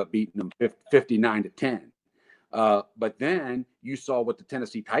ended up beating them 59-10. But then you saw what the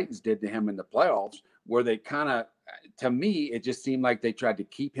Tennessee Titans did to him in the playoffs, where they kind of, to me, it just seemed like they tried to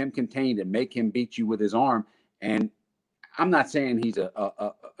keep him contained and make him beat you with his arm. And I'm not saying he's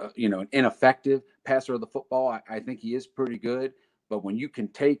an ineffective passer of the football. I think he is pretty good. But when you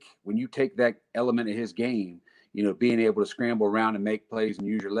take that element of his game, being able to scramble around and make plays and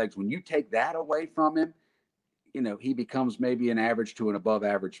use your legs, when you take that away from him, he becomes maybe an average to an above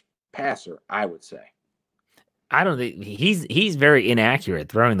average passer, I would say. I don't think he's very inaccurate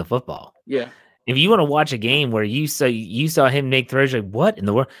throwing the football. Yeah. If you want to watch a game where you saw him make throws, like, what in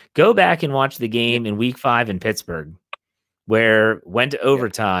the world? Go back and watch the game in week 5 in Pittsburgh, where went to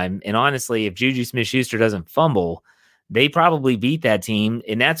overtime. And honestly, if Juju Smith-Schuster doesn't fumble, they probably beat that team.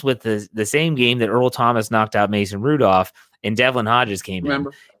 And that's with the same game that Earl Thomas knocked out Mason Rudolph and Devlin Hodges came in.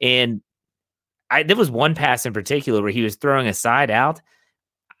 And there was one pass in particular where he was throwing a side out.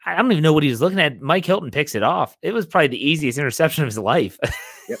 I don't even know what he was looking at. Mike Hilton picks it off. It was probably the easiest interception of his life.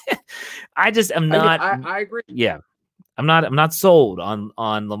 Yep. I agree. Yeah. I'm not sold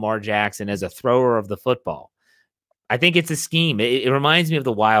on Lamar Jackson as a thrower of the football. I think it's a scheme. It reminds me of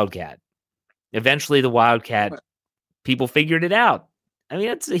the Wildcat. Eventually the Wildcat, people figured it out. I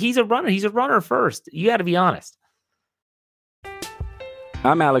mean, he's a runner. He's a runner first. You got to be honest.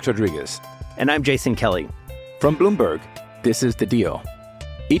 I'm Alex Rodriguez. And I'm Jason Kelly. From Bloomberg, this is The Deal.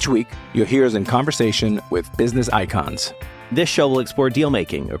 Each week, you'll hear us in conversation with business icons. This show will explore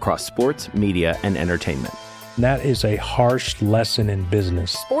deal-making across sports, media, and entertainment. That is a harsh lesson in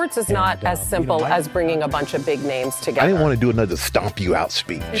business. Sports is not as simple as bringing a bunch of big names together. I didn't want to do another stomp you out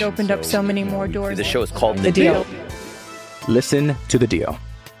speech. It opened up so many more doors. The show is called The Deal. Listen to The Deal.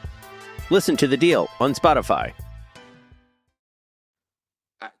 Listen to The Deal on Spotify.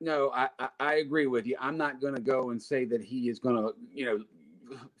 I agree with you. I'm not going to go and say that he is going to,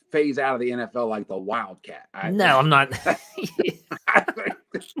 phase out of the NFL like the Wildcat. I'm not. I think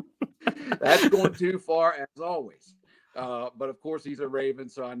that's going too far as always. But of course, he's a Raven,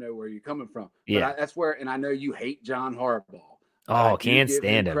 so I know where you're coming from. Yeah, but that's where, and I know you hate John Harbaugh. Oh, can't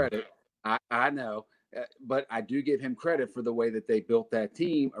stand him. Credit. I know, but I do give him credit for the way that they built that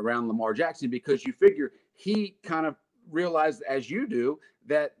team around Lamar Jackson, because you figure he kind of realized, as you do,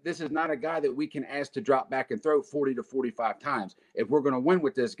 that this is not a guy that we can ask to drop back and throw 40 to 45 times. If we're going to win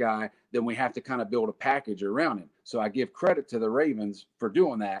with this guy, then we have to kind of build a package around him. So I give credit to the Ravens for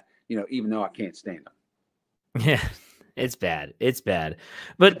doing that, even though I can't stand them. Yeah, it's bad. It's bad.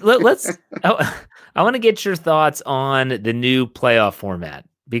 But let's I want to get your thoughts on the new playoff format,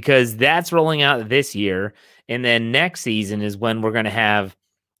 because that's rolling out this year. And then next season is when we're going to have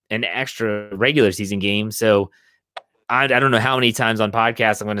an extra regular season game. So I don't know how many times on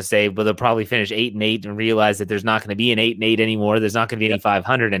podcasts I'm going to say, but they'll probably finish 8-8 and realize that there's not going to be an 8-8 anymore. There's not going to be any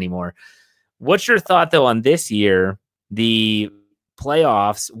 500 anymore. What's your thought though on this year, the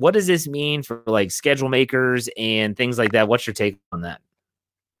playoffs? What does this mean for like schedule makers and things like that? What's your take on that?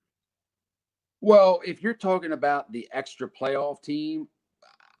 Well, if you're talking about the extra playoff team,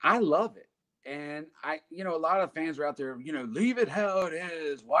 I love it. And a lot of fans are out there, leave it how it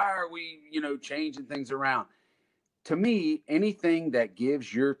is. Why are we, changing things around? To me, anything that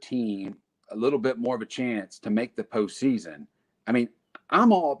gives your team a little bit more of a chance to make the postseason, I mean,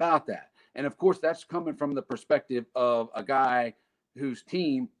 I'm all about that. And of course, that's coming from the perspective of a guy whose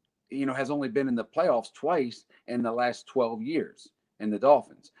team, has only been in the playoffs twice in the last 12 years in the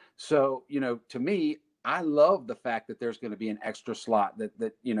Dolphins. So, to me, I love the fact that there's going to be an extra slot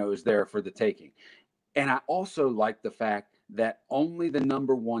that is there for the taking. And I also like the fact that only the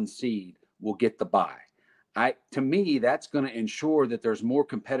number one seed will get the bye. To me, that's going to ensure that there's more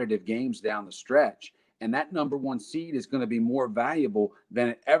competitive games down the stretch, and that number one seed is going to be more valuable than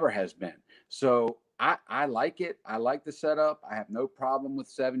it ever has been. So I like it. I like the setup. I have no problem with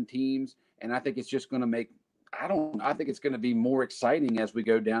 7 teams, and I think it's just going to I think it's going to be more exciting as we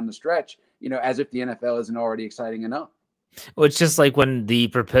go down the stretch, as if the NFL isn't already exciting enough. Well, it's just like when the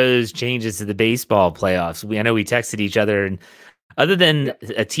proposed changes to the baseball playoffs. I know we texted each other, and other than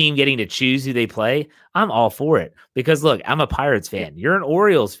a team getting to choose who they play, I'm all for it. Because look, I'm a Pirates fan. You're an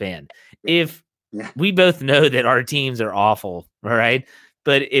Orioles fan. If we both know that our teams are awful, all right?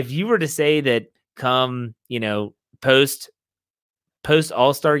 But if you were to say that come, post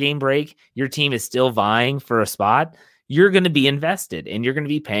All-Star game break, your team is still vying for a spot, you're going to be invested and you're going to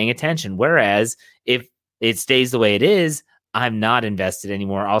be paying attention. Whereas if it stays the way it is, I'm not invested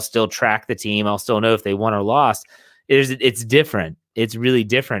anymore. I'll still track the team. I'll still know if they won or lost. It's different. It's really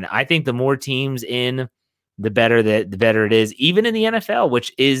different. I think the more teams in, the better it is, even in the NFL,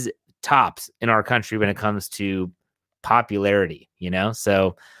 which is tops in our country when it comes to popularity,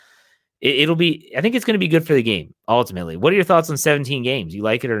 So it'll be, I think it's going to be good for the game ultimately. What are your thoughts on 17 games? You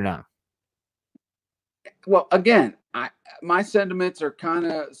like it or not? Well, again, my sentiments are kind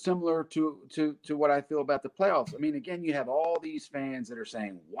of similar to what I feel about the playoffs. I mean, again, you have all these fans that are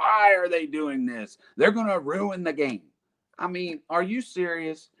saying, why are they doing this? They're going to ruin the game. I mean, are you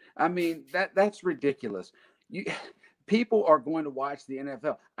serious? I mean, that's ridiculous. People are going to watch the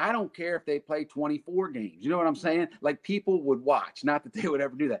NFL. I don't care if they play 24 games. You know what I'm saying? Like, people would watch, not that they would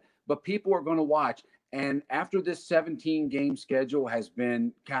ever do that, but people are going to watch. And after this 17 game schedule has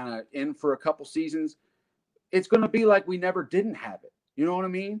been kind of in for a couple seasons, it's going to be like we never didn't have it. You know what I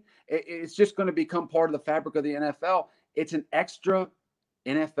mean? It's just going to become part of the fabric of the NFL. It's an extra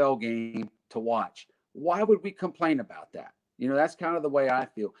NFL game to watch. Why would we complain about that? That's kind of the way I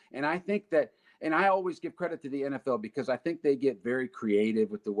feel. And I think that, and I always give credit to the NFL because I think they get very creative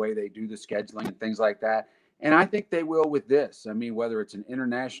with the way they do the scheduling and things like that. And I think they will with this. I mean, whether it's an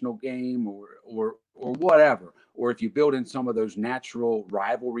international game or whatever, or if you build in some of those natural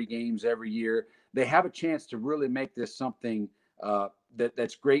rivalry games every year, they have a chance to really make this something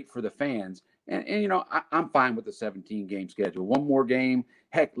that's great for the fans. And I'm fine with the 17 game schedule. One more game.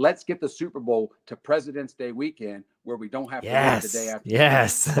 Heck, let's get the Super Bowl to President's Day weekend where we don't have to wait the day after.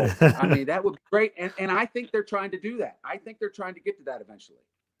 Yes. I mean, that would be great. And I think they're trying to do that. I think they're trying to get to that eventually.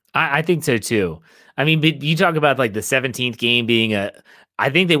 I think so too. I mean, but you talk about like the 17th game being I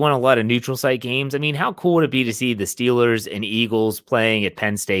think they won a lot of neutral site games. I mean, how cool would it be to see the Steelers and Eagles playing at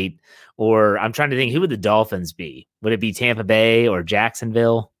Penn State? Or I'm trying to think, who would the Dolphins be? Would it be Tampa Bay or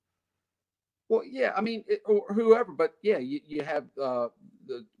Jacksonville? Well, yeah, I mean, or whoever, but yeah, you have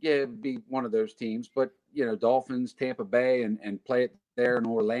it'd be one of those teams, but Dolphins, Tampa Bay, and play it there in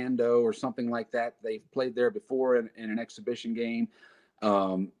Orlando or something like that. They've played there before in an exhibition game.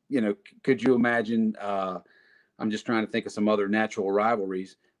 Could you imagine? I'm just trying to think of some other natural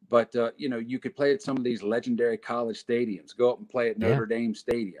rivalries, but you could play at some of these legendary college stadiums. Go up and play at Notre Dame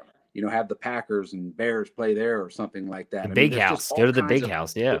Stadium. Have the Packers and Bears play there or something like that. The Big House. Go to the Big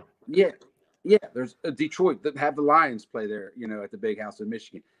House. Yeah. Yeah. There's Detroit that have the Lions play there, at the Big House in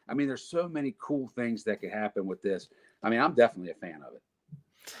Michigan. I mean, there's so many cool things that could happen with this. I mean, I'm definitely a fan of it.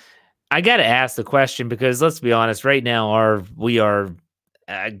 I got to ask the question because let's be honest, right now we are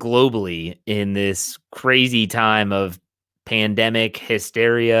globally in this crazy time of pandemic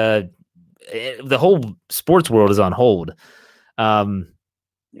hysteria. The whole sports world is on hold.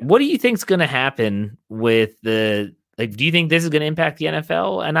 What do you think is going to happen with do you think this is going to impact the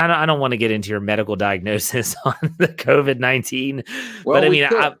NFL? And I don't want to get into your medical diagnosis on the COVID-19, but I mean,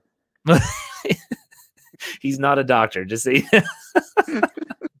 he's not a doctor, just say.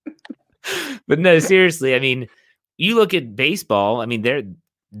 But no, seriously, I mean, you look at baseball. I mean,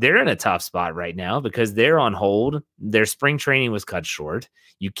 they're in a tough spot right now because they're on hold. Their spring training was cut short.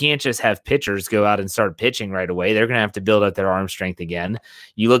 You can't just have pitchers go out and start pitching right away. They're going to have to build up their arm strength again.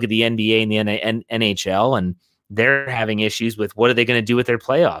 You look at the NBA and the NHL, and they're having issues with what are they going to do with their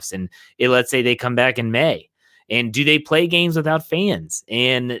playoffs. And let's say they come back in May. And do they play games without fans?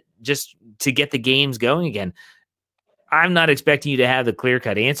 And just to get the games going again. I'm not expecting you to have the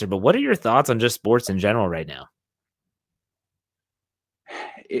clear-cut answer, but what are your thoughts on just sports in general right now?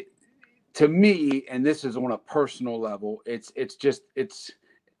 To me, and this is on a personal level, it's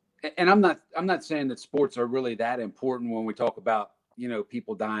and I'm not saying that sports are really that important when we talk about,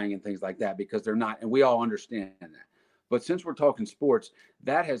 people dying and things like that, because they're not, and we all understand that. But since we're talking sports,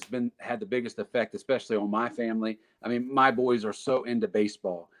 that has had the biggest effect, especially on my family. I mean, my boys are so into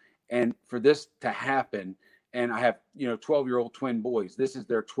baseball, and for this to happen, and I have, 12-year-old twin boys. This is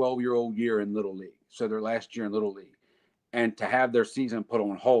their 12-year-old year in Little League. So their last year in Little League. And to have their season put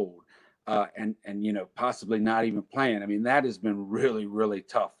on hold and possibly not even playing. I mean, that has been really, really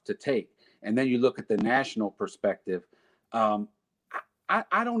tough to take. And then you look at the national perspective. I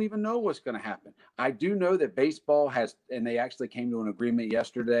don't even know what's going to happen. I do know that baseball has, and they actually came to an agreement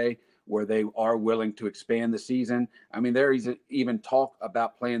yesterday where they are willing to expand the season. I mean, there is even talk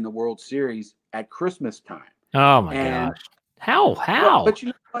about playing the World Series at Christmas time. Oh my gosh. How? Well, but you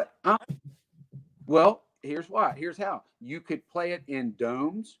know what? Well, here's why. Here's how. You could play it in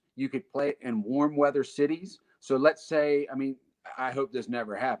domes. You could play it in warm weather cities. So let's say, I mean, I hope this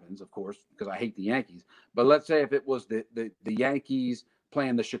never happens, of course, because I hate the Yankees. But let's say if it was the Yankees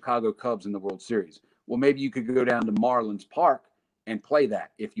playing the Chicago Cubs in the World Series. Well, maybe you could go down to Marlins Park and play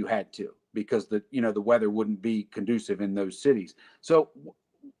that if you had to, because the weather wouldn't be conducive in those cities. So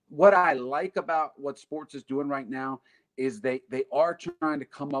what I like about what sports is doing right now is they are trying to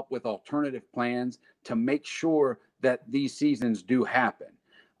come up with alternative plans to make sure that these seasons do happen.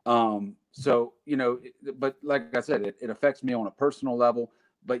 So, but like I said, it affects me on a personal level.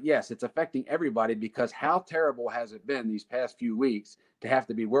 But yes, it's affecting everybody, because how terrible has it been these past few weeks to have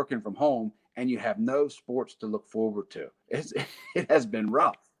to be working from home and you have no sports to look forward to? It has been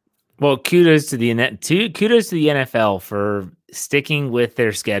rough. Well, kudos to the NFL for sticking with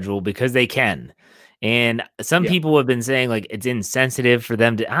their schedule because they can. And some people have been saying like it's insensitive for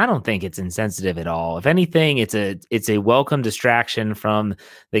them to. I don't think it's insensitive at all. If anything, it's a welcome distraction from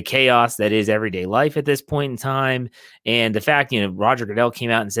the chaos that is everyday life at this point in time. And the fact, Roger Goodell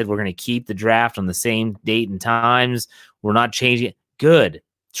came out and said we're going to keep the draft on the same date and times. We're not changing it. Good.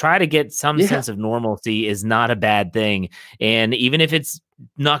 Try to get some sense of normalcy is not a bad thing. And even if it's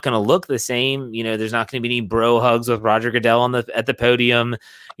not going to look the same, there's not going to be any bro hugs with Roger Goodell at the podium.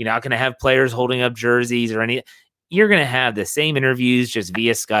 You're not going to have players holding up jerseys or any. You're going to have the same interviews just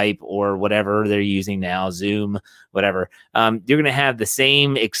via Skype or whatever they're using now, Zoom, whatever. You're going to have the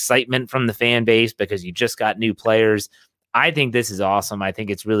same excitement from the fan base because you just got new players. I think this is awesome. I think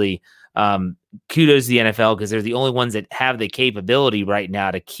it's really kudos to the NFL because they're the only ones that have the capability right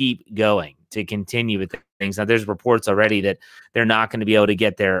now to keep going, to continue with things. Now, there's reports already that they're not going to be able to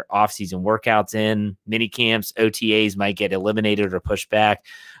get their offseason workouts in. Mini camps, OTAs might get eliminated or pushed back.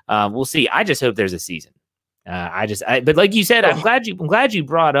 We'll see. I just hope there's a season. But like you said, I'm glad you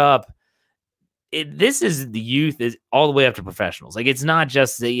brought up. This is the youth is all the way up to professionals. Like it's not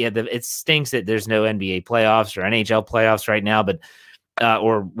just it stinks that there's no NBA playoffs or NHL playoffs right now, but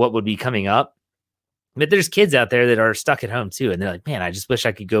or what would be coming up. But there's kids out there that are stuck at home too, and they're like, "Man, I just wish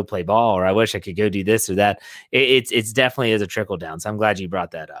I could go play ball, or I wish I could go do this or that." It's definitely is a trickle down. So I'm glad you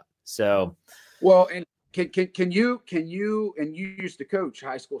brought that up. So, well, and can you and you used to coach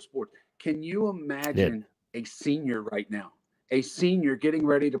high school sports? Can you imagine a senior right now? A senior getting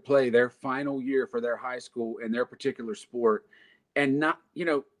ready to play their final year for their high school in their particular sport, and not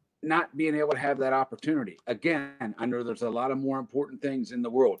being able to have that opportunity. Again, I know there's a lot of more important things in the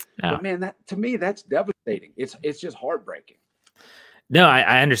world, but man, that to me, that's devastating. It's just heartbreaking. No,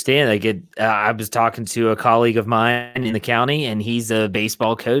 I understand. Like I was talking to a colleague of mine in the county, and he's a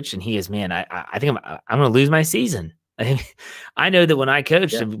baseball coach, and he is, man, I think I'm going to lose my season. I know that when I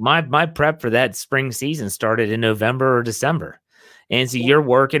coached, my prep for that spring season started in November or December. And so you're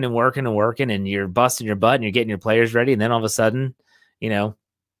working and working and working, and you're busting your butt and you're getting your players ready. And then all of a sudden,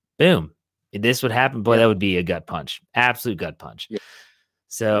 boom, this would happen. Boy, that would be a gut punch, absolute gut punch. Yeah.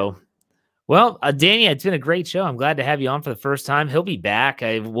 So, well, Danny, it's been a great show. I'm glad to have you on for the first time. He'll be back.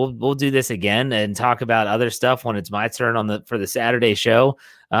 We'll do this again and talk about other stuff when it's my turn for the Saturday show.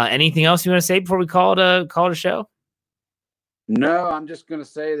 Anything else you want to say before we call it a show? No, I'm just going to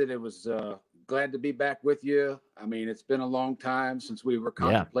say that it was glad to be back with you. I mean, it's been a long time since we were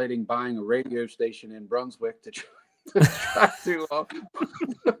contemplating buying a radio station in Brunswick to try to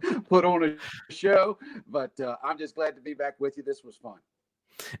put on a show. But I'm just glad to be back with you. This was fun.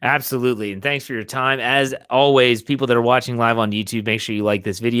 Absolutely. And thanks for your time. As always, people that are watching live on YouTube, make sure you like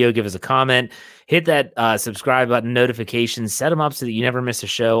this video, give us a comment, hit that subscribe button, notifications, set them up so that you never miss a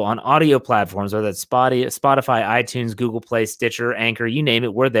show on audio platforms, whether that's Spotify, iTunes, Google Play, Stitcher, Anchor, you name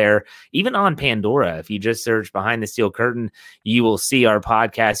it. We're there. Even on Pandora, if you just search Behind the Steel Curtain, you will see our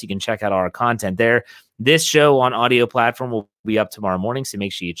podcast. You can check out our content there. This show on audio platform will be up tomorrow morning, so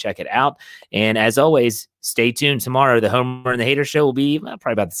make sure you check it out. And as always, stay tuned. Tomorrow, the Homer and the Hater show will be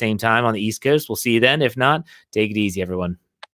probably about the same time on the East Coast. We'll see you then. If not, take it easy, everyone.